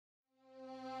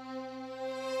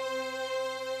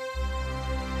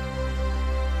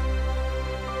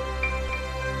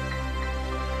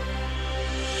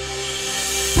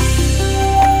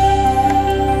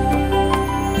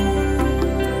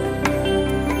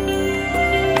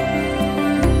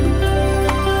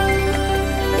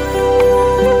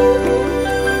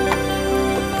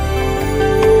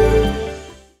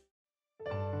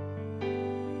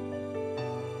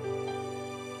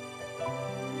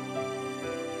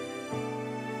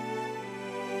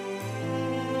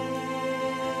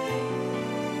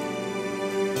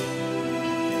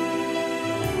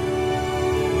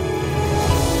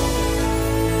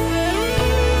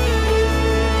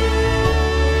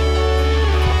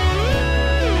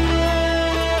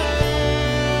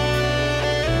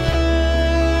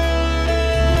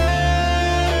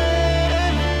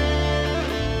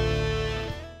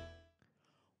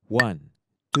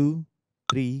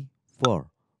3, 4,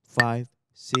 5,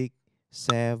 6,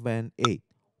 7, 8.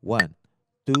 1,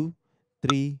 2,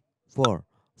 3, 4,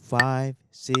 5,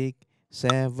 6,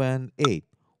 7, 8.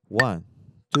 1,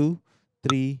 2,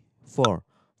 3, 4,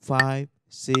 5,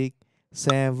 6,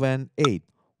 7, 8.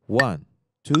 1,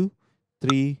 2,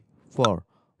 3, 4,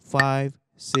 5,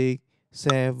 6,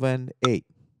 7, 8.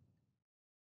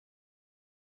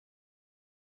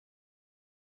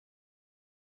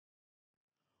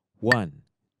 1,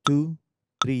 2,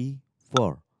 3,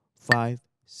 4, 5,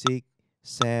 6,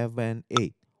 7,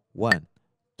 8. 1,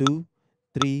 2,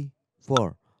 3,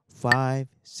 4, 5,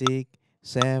 6,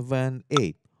 7,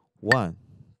 8. 1,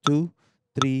 2,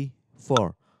 3,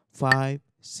 4, 5,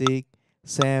 6,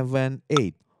 7,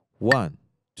 8. 1,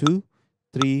 2,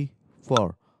 3,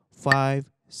 4, 5,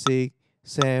 6,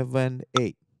 7,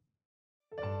 8.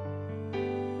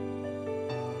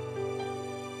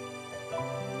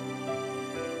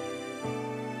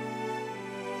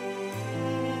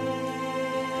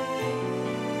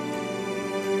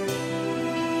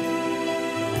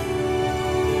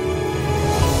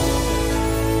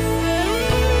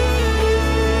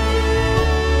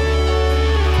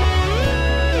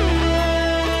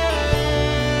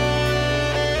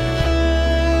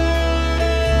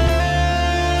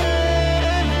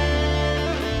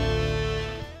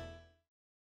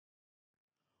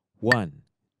 1,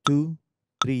 2,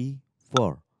 3,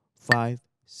 4, 5,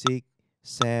 6,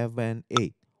 7,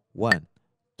 8. 1,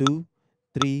 2,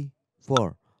 3,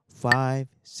 4, 5,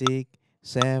 6,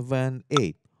 7,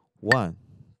 8. 1,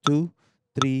 2,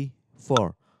 3,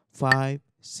 4, 5,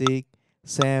 6,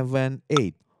 7,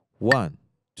 8. 1,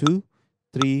 2,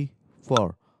 3,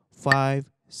 4, 5,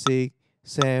 6,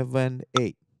 7,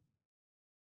 8.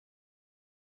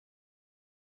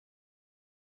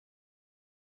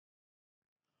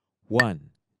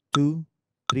 1, 2,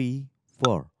 3,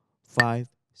 4, 5,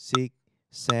 6,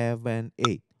 7,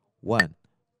 8. 1,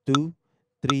 2,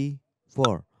 3,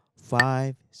 4,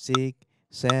 5, 6,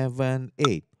 7,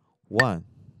 8. 1,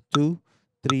 2,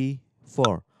 3,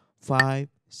 4, 5,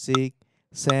 6,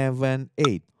 7,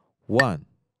 8. 1,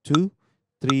 2,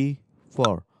 3,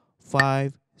 4,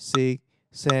 5, 6,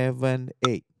 7,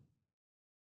 8.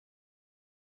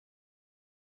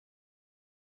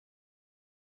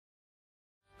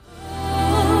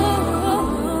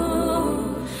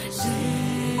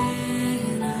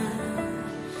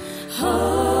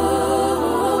 哦。